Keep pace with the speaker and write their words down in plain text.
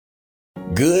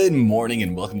Good morning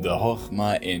and welcome to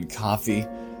Chochmah and Coffee.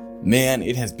 Man,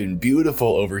 it has been beautiful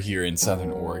over here in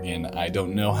Southern Oregon. I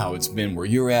don't know how it's been where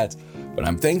you're at, but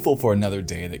I'm thankful for another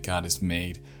day that God has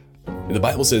made. The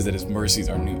Bible says that His mercies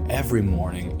are new every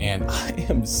morning, and I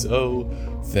am so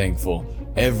thankful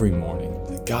every morning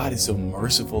that God is so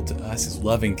merciful to us. His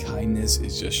loving kindness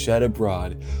is just shed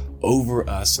abroad over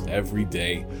us every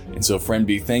day. And so, friend,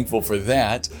 be thankful for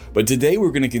that. But today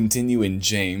we're going to continue in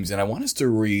James, and I want us to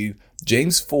read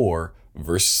James 4,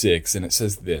 verse 6, and it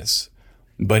says this: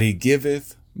 "But he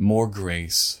giveth more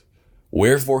grace.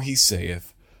 Wherefore he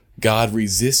saith, God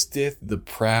resisteth the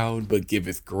proud, but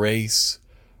giveth grace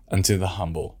unto the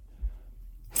humble."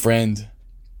 Friend,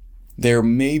 there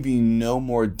may be no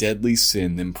more deadly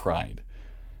sin than pride.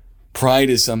 Pride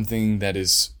is something that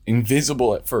is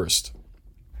invisible at first.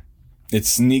 It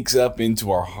sneaks up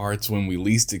into our hearts when we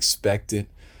least expect it,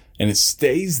 and it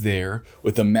stays there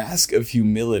with a mask of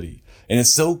humility. And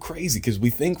it's so crazy because we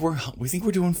think we're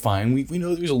doing fine. We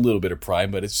know there's a little bit of pride,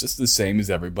 but it's just the same as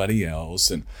everybody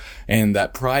else. And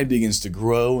that pride begins to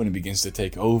grow, and it begins to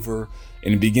take over,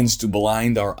 and it begins to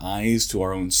blind our eyes to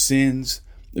our own sins.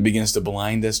 It begins to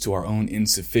blind us to our own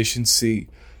insufficiency,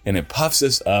 and it puffs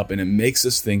us up, and it makes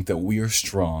us think that we are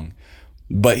strong.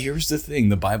 But here's the thing: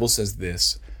 the Bible says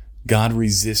this: God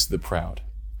resists the proud.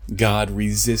 God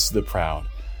resists the proud.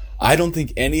 I don't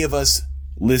think any of us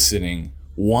listening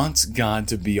wants God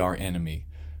to be our enemy.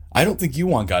 I don't think you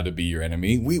want God to be your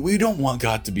enemy. We don't want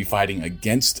God to be fighting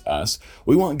against us.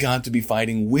 We want God to be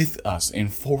fighting with us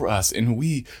and for us, and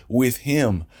we with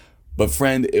Him. But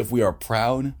friend, if we are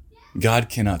proud, God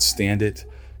cannot stand it,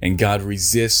 and God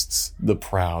resists the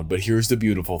proud. But here's the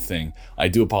beautiful thing. I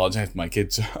do apologize. My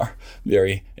kids are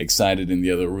very excited in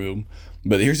the other room.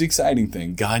 But here's the exciting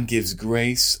thing. God gives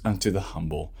grace unto the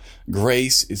humble.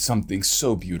 Grace is something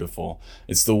so beautiful.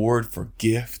 It's the word for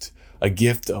gift, a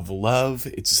gift of love.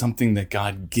 It's something that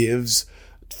God gives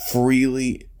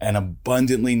freely and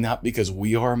abundantly, not because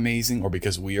we are amazing or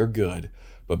because we are good,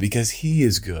 but because He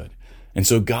is good. And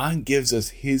so God gives us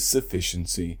His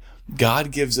sufficiency.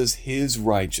 God gives us His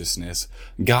righteousness.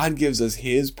 God gives us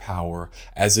His power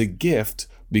as a gift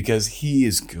because He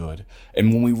is good.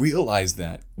 And when we realize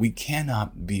that, we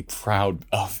cannot be proud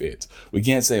of it. We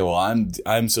can't say, well,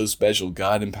 I'm so special.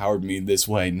 God empowered me this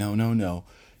way. No.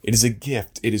 It is a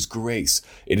gift. It is grace.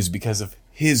 It is because of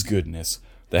His goodness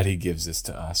that He gives this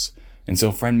to us. And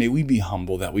so, friend, may we be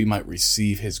humble that we might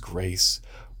receive His grace,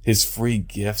 His free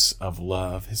gifts of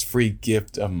love, His free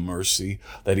gift of mercy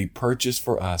that He purchased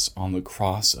for us on the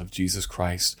cross of Jesus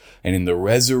Christ and in the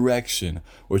resurrection,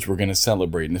 which we're going to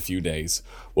celebrate in a few days.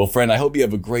 Well, friend, I hope you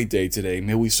have a great day today.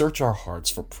 May we search our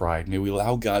hearts for pride. May we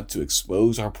allow God to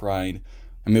expose our pride,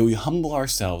 and may we humble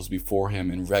ourselves before Him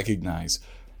and recognize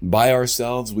by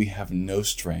ourselves we have no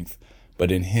strength,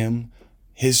 but in Him,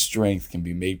 His strength can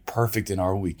be made perfect in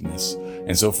our weakness.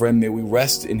 And so, friend, may we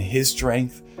rest in His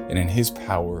strength and in His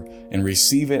power and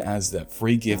receive it as that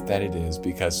free gift that it is,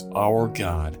 because our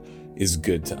God is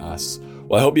good to us.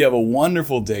 Well, I hope you have a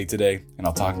wonderful day today, and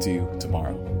I'll talk to you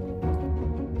tomorrow.